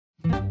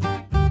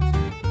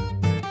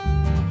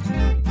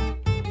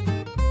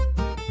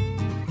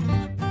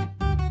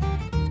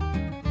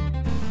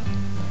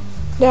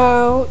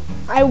Now,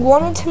 I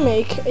wanted to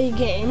make a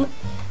game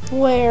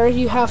where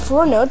you have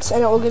 4 notes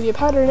and it will give you a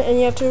pattern and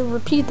you have to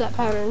repeat that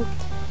pattern.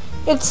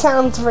 It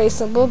sounds very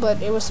simple,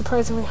 but it was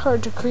surprisingly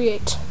hard to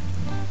create.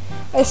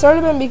 I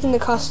started by making the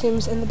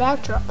costumes in the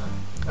backdrop.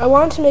 I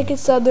wanted to make it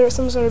so there was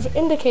some sort of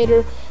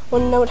indicator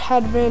when a note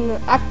had been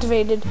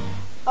activated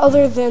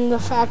other than the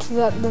fact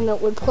that the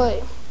note would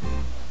play.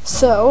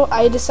 So,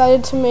 I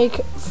decided to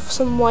make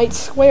some white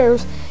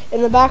squares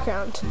in the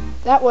background.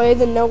 That way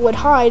the note would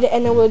hide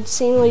and it would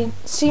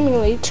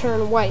seemingly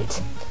turn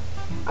white.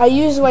 I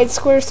used white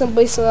squares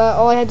simply so that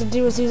all I had to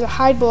do was use a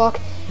hide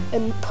block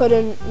and put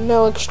in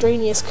no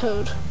extraneous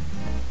code.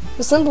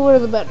 The simpler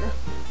the better.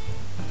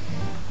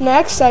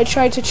 Next, I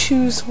tried to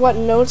choose what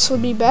notes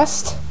would be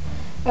best.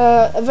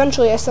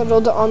 Eventually I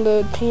settled on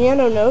the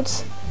piano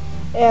notes,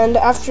 and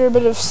after a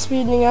bit of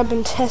speeding up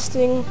and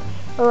testing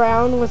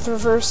around with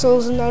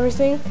reversals and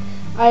everything,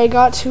 I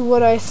got to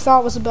what I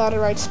thought was about the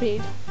right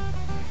speed.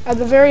 At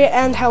the very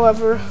end,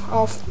 however,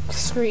 off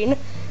screen,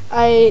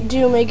 I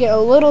do make it a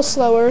little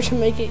slower to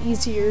make it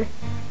easier.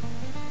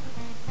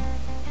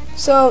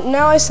 So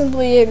now I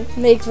simply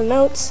make the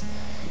notes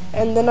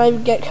and then I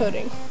get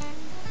coding.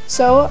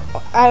 So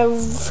I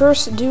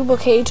first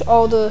duplicate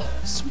all the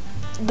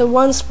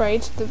one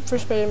sprite, the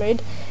first sprite I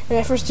made, and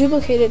I first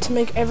duplicate it to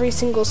make every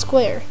single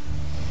square.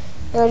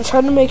 And I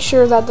try to make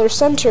sure that they're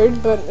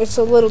centered, but it's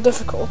a little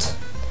difficult.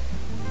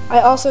 I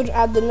also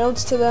add the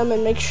notes to them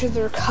and make sure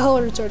their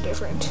colors are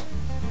different.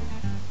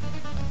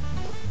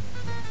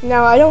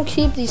 Now I don't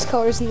keep these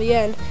colors in the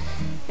end,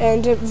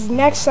 and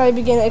next I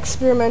begin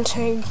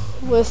experimenting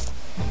with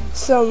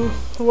some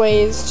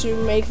ways to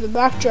make the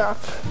backdrop.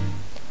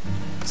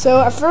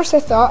 So at first I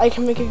thought I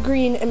could make it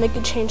green and make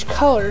it change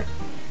color,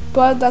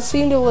 but that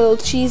seemed a little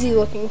cheesy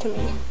looking to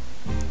me.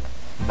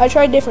 I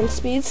tried different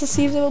speeds to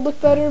see if they would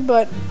look better,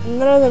 but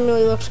none of them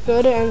really looked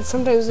good, and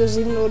sometimes it was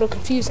even a little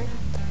confusing.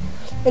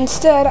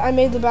 Instead, I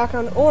made the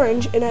background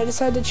orange, and I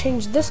decided to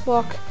change this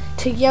block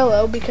to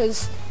yellow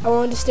because I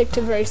wanted to stick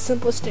to very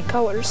simplistic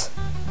colors.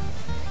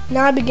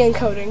 Now I began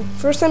coding.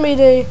 First I made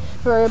a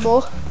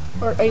variable,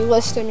 or a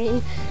list I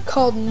mean,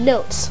 called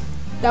notes.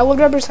 That would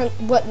represent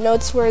what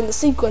notes were in the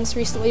sequence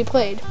recently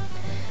played.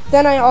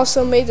 Then I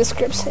also made the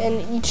scripts in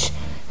each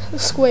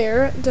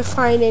square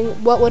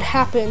defining what would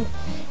happen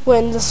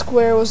when the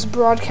square was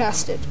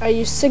broadcasted. I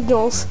used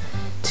signals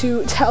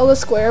to tell the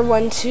square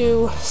when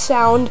to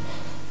sound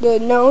the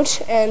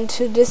note and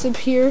to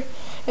disappear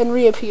and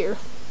reappear.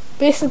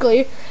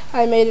 Basically,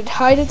 I made it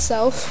hide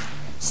itself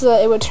so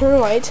that it would turn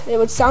white, it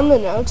would sound the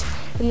note,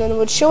 and then it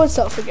would show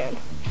itself again.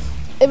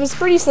 It was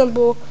pretty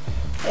simple,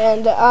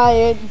 and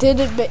I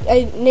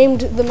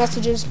named the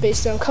messages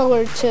based on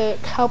color to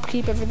help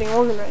keep everything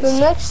organized. The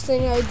next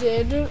thing I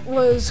did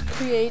was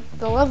create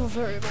the level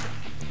variable.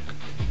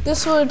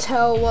 This would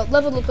tell what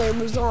level the player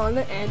was on,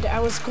 and I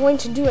was going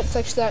to do it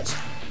such that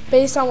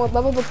based on what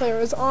level the player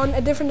was on,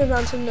 a different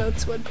amount of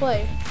notes would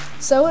play.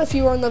 So if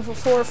you were on level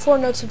 4, 4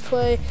 notes would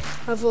play,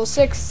 level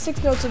 6,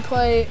 6 notes would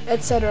play,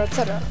 etc.,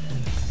 etc.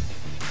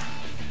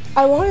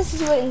 I wanted to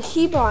do it in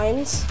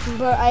keybinds,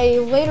 but I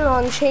later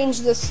on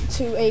changed this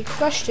to a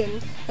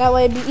question. That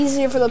way it'd be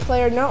easier for the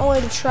player not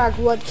only to track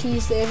what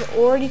keys they've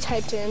already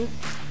typed in,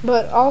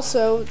 but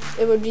also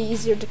it would be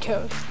easier to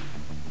code.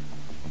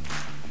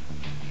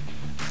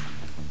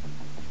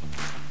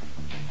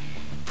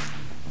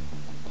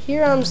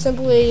 Here I'm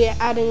simply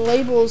adding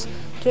labels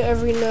to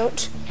every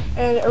note,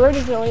 and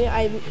originally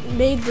I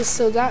made this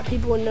so that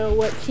people would know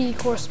what key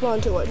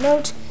corresponded to what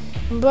note,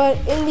 but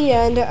in the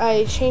end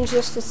I changed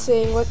this to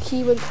saying what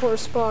key would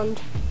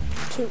correspond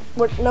to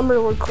what number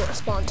would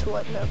correspond to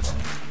what note.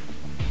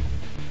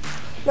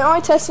 Now I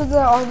tested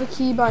that all the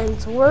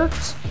keybinds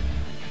worked.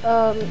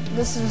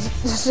 This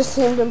just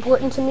seemed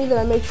important to me that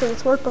I make sure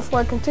this worked before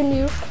I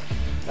continue,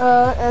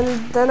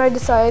 and then I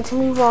decided to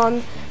move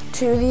on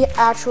to the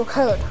actual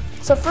code.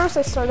 So first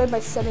I started by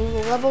setting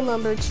the level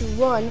number to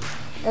 1,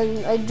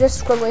 and I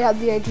just scribbly had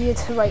the idea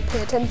to write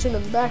pay attention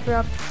in the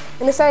background,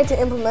 and decided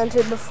to implement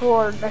it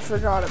before I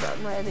forgot about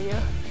my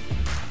idea.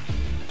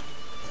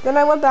 Then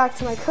I went back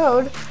to my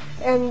code,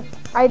 and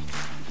I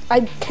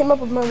came up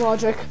with my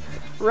logic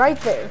right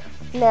there.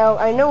 Now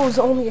I know it was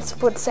only a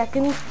split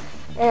second,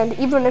 and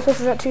even if this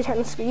is at 2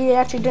 times speed, it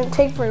actually didn't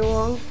take very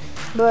long,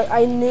 but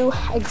I knew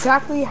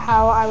exactly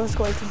how I was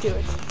going to do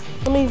it.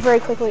 Let me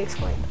very quickly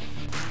explain.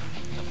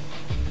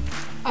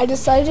 I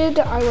decided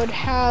I would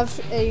have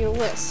a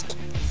list.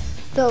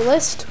 The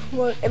list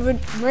would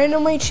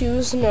randomly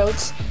choose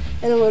notes,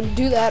 and it would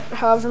do that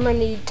however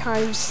many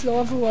times the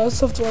level was.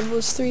 So if the level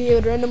was 3, it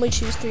would randomly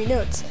choose 3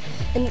 notes.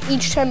 And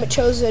each time it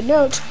chose a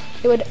note,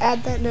 it would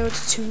add that note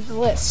to the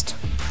list.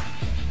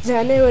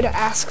 Then it would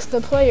ask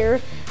the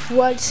player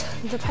what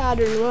the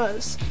pattern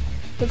was.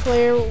 The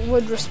player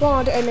would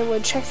respond, and it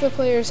would check the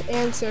player's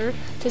answer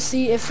to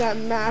see if that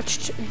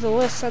matched the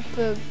list that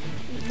the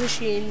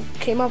machine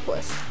came up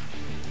with.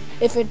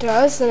 If it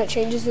does, then it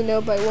changes the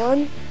note by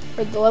 1,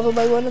 or the level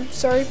by 1, I'm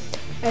sorry,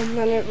 and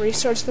then it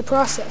restarts the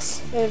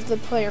process. And if the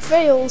player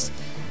fails,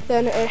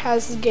 then it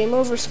has the game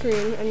over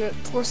screen, and it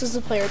forces the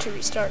player to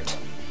restart.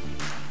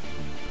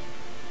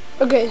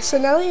 Okay, so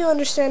now that you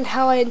understand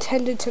how I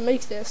intended to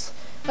make this,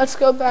 let's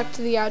go back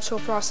to the actual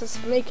process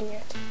of making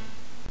it.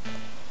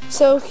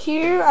 So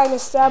here I'm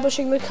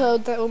establishing the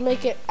code that will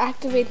make it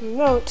activate the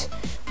note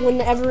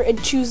whenever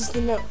it chooses the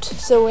note.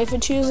 So if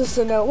it chooses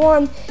the note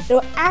 1, it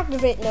will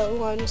activate note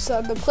 1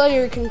 so the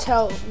player can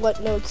tell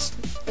what notes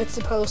they're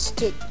supposed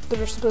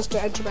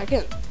to enter back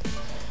in.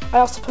 I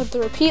also put the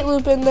repeat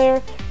loop in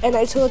there, and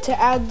I told it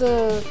to add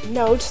the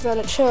note that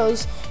it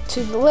chose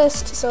to the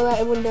list so that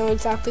it would know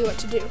exactly what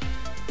to do.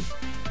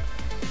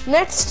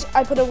 Next,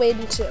 I put a wait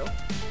until.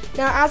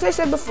 Now, as I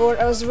said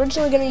before, I was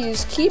originally going to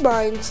use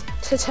keybinds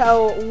to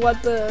tell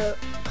what the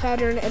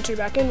pattern entered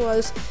back in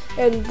was,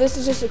 and this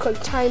is just a quick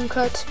time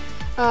cut.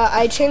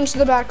 I changed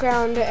the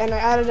background and I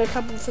added a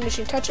couple of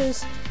finishing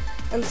touches,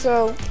 and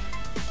so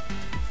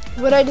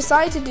what I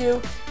decided to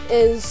do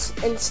is,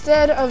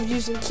 instead of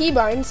using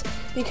keybinds,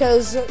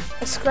 because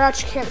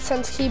Scratch can't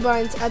sense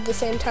keybinds at the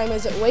same time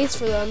as it waits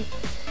for them,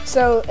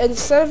 so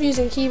instead of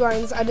using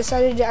keybinds, I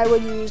decided I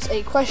would use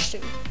a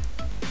question.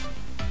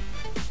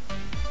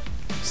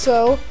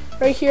 So,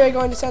 right here I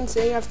go into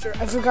sensing after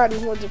I've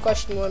forgotten what the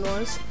question one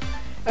was.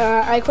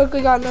 I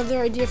quickly got another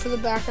idea for the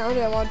background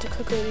and I wanted to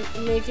quickly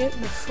make it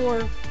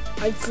before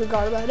I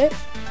forgot about it.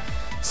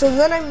 So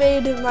then I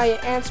made my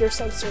answer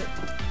sensor.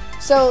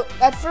 So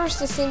at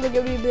first this seemed like it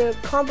would be a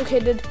bit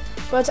complicated,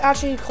 but it's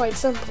actually quite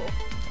simple.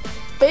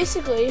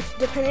 Basically,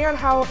 depending on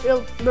how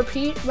it'll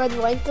repeat by the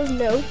length of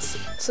notes,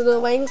 so the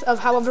length of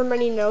however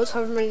many notes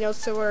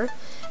there were,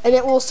 and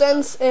it will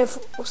sense if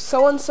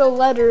so-and-so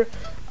letter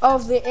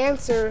of the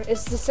answer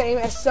is the same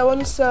as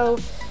so-and-so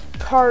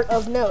part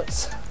of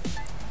notes.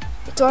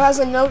 So it has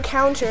a note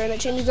counter, and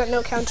it changes that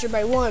note counter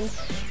by 1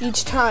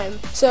 each time.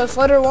 So if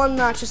letter 1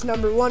 matches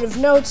number 1 of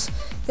notes,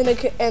 then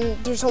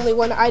and there's only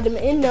one item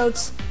in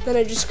notes, then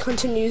it just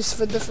continues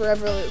for the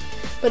forever loop.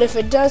 But if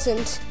it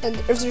doesn't, and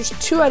if there's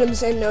 2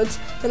 items in notes,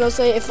 then it'll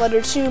say if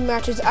letter 2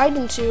 matches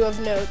item 2 of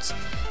notes,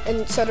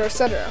 and etc.,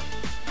 etc.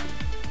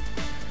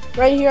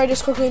 Right here I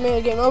just quickly made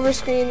a game over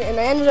screen, and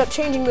I ended up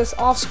changing this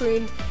off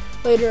screen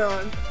later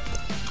on.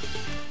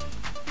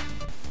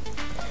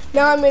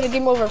 Now I made a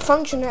game over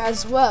function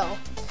as well.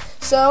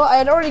 So I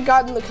had already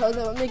gotten the code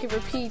that would make it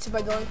repeat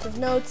by the length of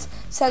notes,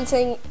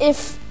 sensing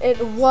if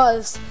it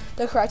was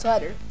the correct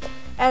letter.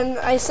 And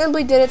I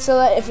simply did it so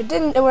that if it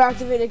didn't, it would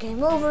activate a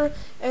game over,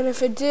 and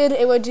if it did,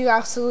 it would do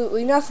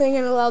absolutely nothing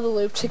and allow the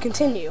loop to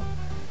continue.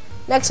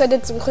 Next I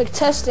did some quick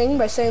testing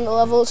by setting the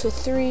level to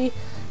 3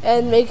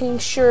 and making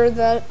sure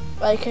that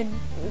I could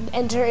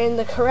enter in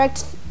the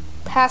correct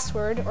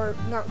password, or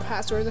not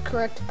password, the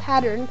correct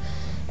pattern,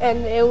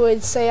 and it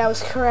would say I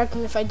was correct,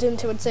 and if I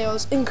didn't, it would say I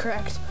was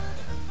incorrect.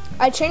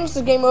 I changed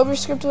the game over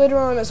script later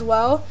on as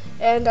well,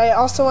 and I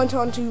also went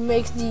on to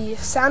make the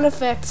sound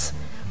effects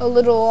a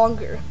little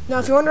longer. Now,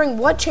 if you're wondering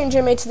what change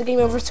I made to the game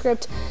over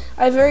script,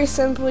 I very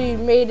simply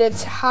made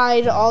it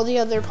hide all the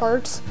other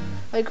parts,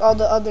 like all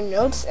the other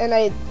notes, and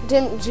I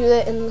didn't do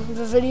that in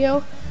the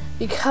video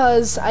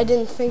because I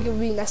didn't think it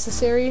would be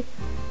necessary,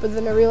 but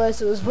then I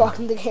realized it was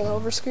blocking the game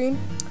over screen.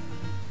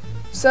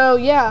 So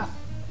yeah,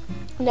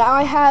 now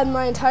I had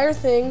my entire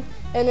thing,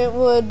 and it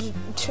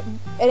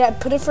had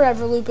put a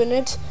forever loop in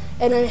it,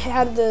 and I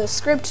had the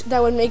script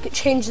that would make it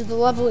change the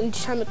level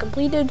each time it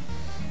completed,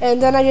 and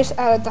then I just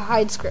added the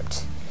hide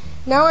script.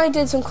 Now I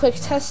did some quick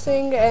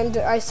testing, and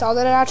I saw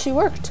that it actually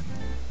worked.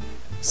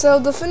 So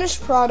the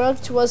finished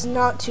product was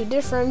not too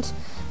different.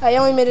 I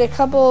only made a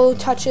couple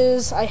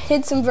touches, I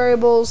hid some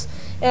variables,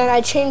 and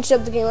I changed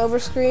up the game over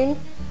screen.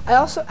 I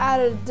also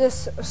added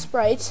this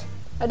sprite.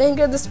 I didn't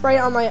get the sprite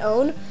on my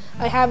own.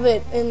 I have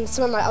it in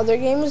some of my other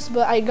games,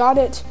 but I got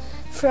it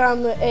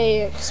from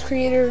a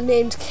creator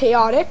named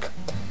Chaotic,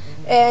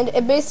 and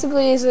it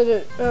basically is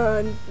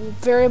a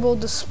variable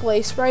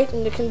display sprite,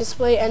 and it can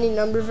display any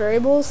number of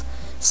variables.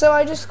 So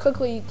I just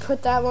quickly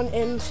put that one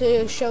in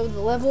to show the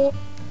level.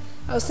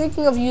 I was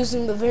thinking of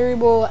using the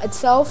variable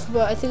itself,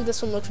 but I think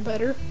this one looks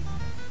better.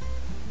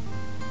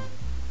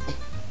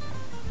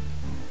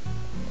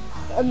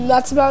 And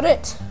that's about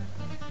it.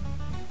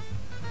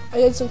 I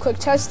did some quick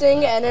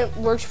testing, and it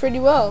worked pretty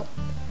well.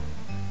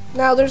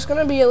 Now, there's going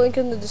to be a link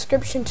in the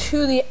description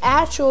to the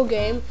actual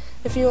game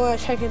if you want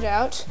to check it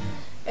out.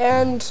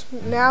 And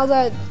now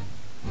that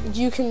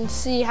you can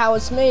see how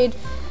it's made,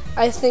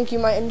 I think you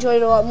might enjoy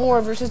it a lot more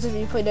versus if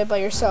you played it by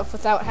yourself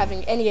without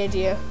having any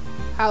idea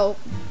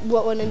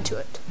what went into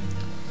it.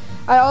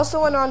 I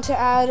also went on to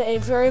add a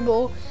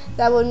variable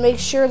that would make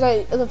sure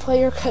that the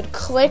player could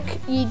click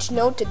each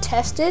note to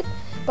test it,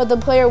 but the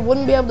player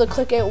wouldn't be able to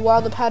click it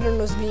while the pattern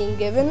was being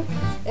given.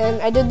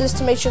 And I did this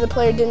to make sure the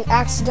player didn't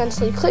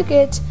accidentally click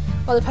it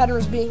while the pattern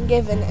was being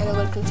given, and it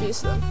would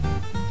confuse them.